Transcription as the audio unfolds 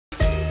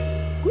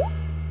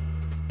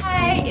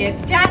Hi,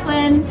 it's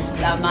Jacqueline,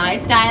 the My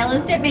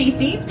Stylist at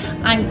Macy's.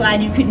 I'm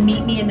glad you could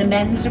meet me in the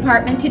men's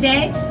department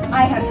today.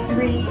 I have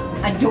 3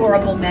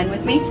 adorable men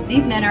with me.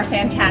 These men are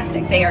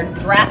fantastic. They are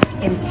dressed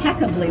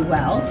impeccably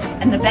well,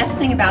 and the best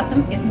thing about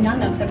them is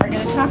none of them are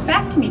going to talk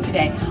back to me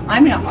today.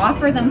 I'm going to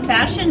offer them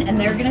fashion, and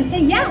they're going to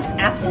say, yes,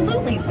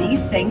 absolutely,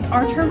 these things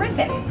are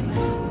terrific.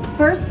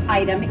 First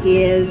item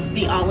is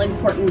the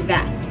all-important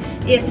vest.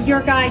 If your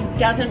guy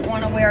doesn't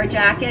want to wear a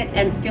jacket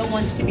and still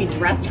wants to be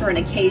dressed for an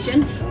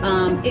occasion,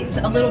 it's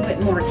a little bit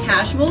more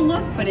casual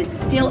look, but it's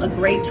still a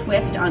great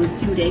twist on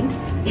suiting.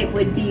 It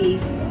would be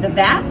the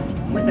vest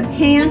with a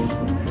pant,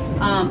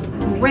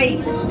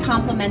 great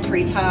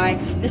complementary tie.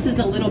 This is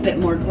a little bit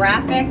more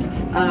graphic,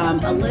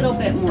 a little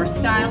bit more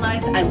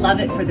stylized. I love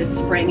it for the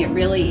spring. It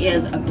really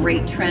is a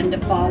great trend to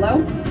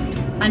follow.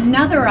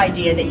 Another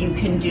idea that you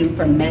can do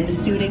for men's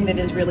suiting that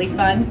is really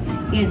fun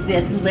is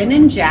this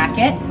linen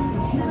jacket.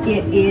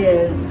 It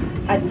is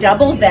a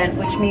double vent,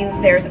 which means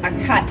there's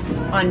a cut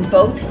on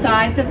both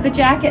sides of the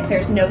jacket.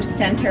 There's no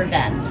center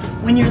vent.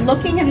 When you're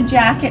looking at a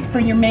jacket for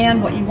your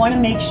man, what you want to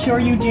make sure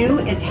you do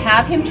is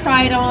have him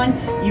try it on.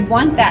 You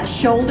want that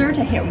shoulder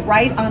to hit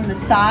right on the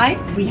side.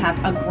 We have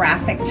a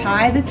graphic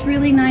tie that's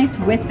really nice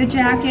with the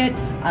jacket.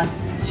 A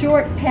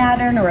short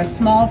pattern or a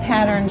small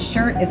pattern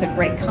shirt is a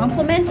great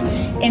complement.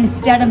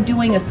 Instead of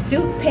doing a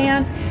suit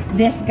pant,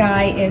 this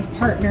guy is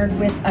partnered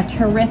with a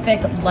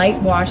terrific light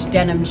wash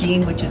denim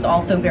jean, which is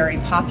also very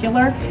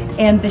popular.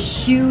 And the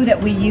shoe that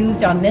we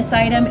used on this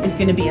item is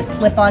going to be a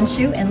slip-on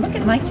shoe. And look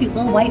at my cute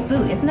little white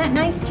boot. Isn't that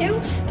nice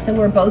too? So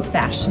we're both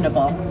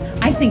fashionable.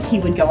 I think he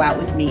would go out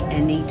with me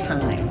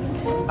anytime.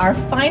 Our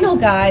final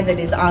guy that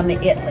is on the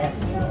it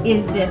list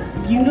is this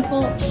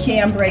beautiful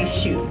chambray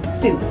suit.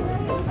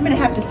 I'm going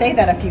to have to say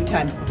that a few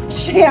times.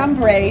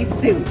 Chambray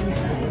suit.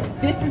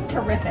 This is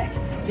terrific.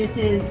 This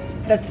is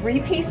the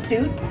 3-piece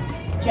suit,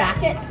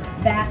 jacket,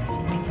 vest,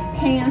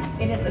 pant.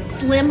 It is a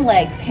slim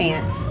leg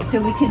pant,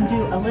 so we can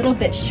do a little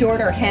bit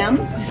shorter hem.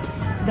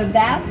 The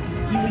vest,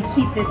 you would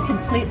keep this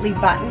completely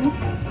buttoned.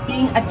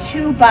 Being a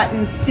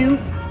 2-button suit,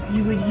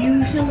 you would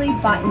usually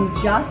button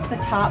just the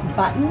top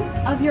button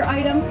of your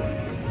item,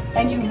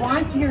 and you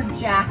want your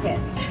jacket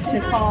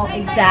to fall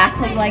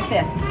exactly like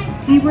this.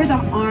 See where the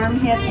arm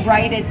hits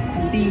right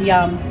at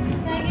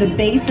the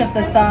base of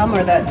the thumb, or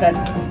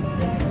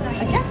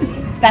I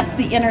guess that's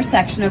the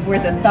intersection of where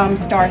the thumb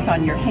starts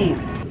on your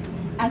hand.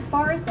 As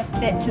far as the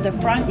fit to the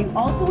front, you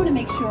also want to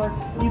make sure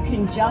you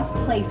can just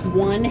place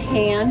one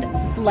hand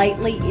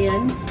slightly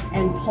in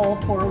and pull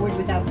forward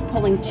without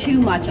pulling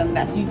too much on the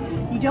vest.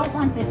 You don't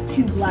want this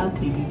too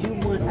blousy. You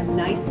do want a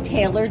nice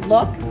tailored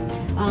look.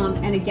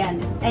 And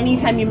again,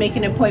 anytime you make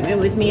an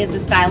appointment with me as a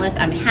stylist,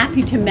 I'm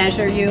happy to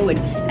measure you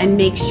and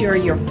make sure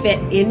you're fit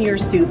in your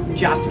suit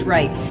just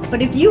right.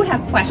 But if you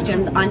have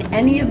questions on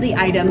any of the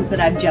items that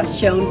I've just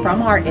shown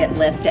from our IT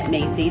list at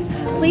Macy's,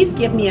 please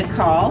give me a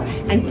call,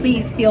 and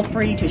please feel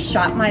free to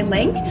shop my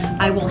link.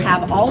 I will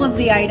have all of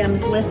the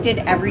items listed,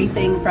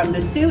 everything from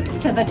the suit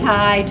to the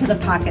tie to the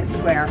pocket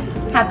square.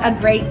 Have a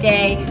great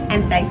day,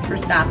 and thanks for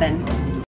stopping.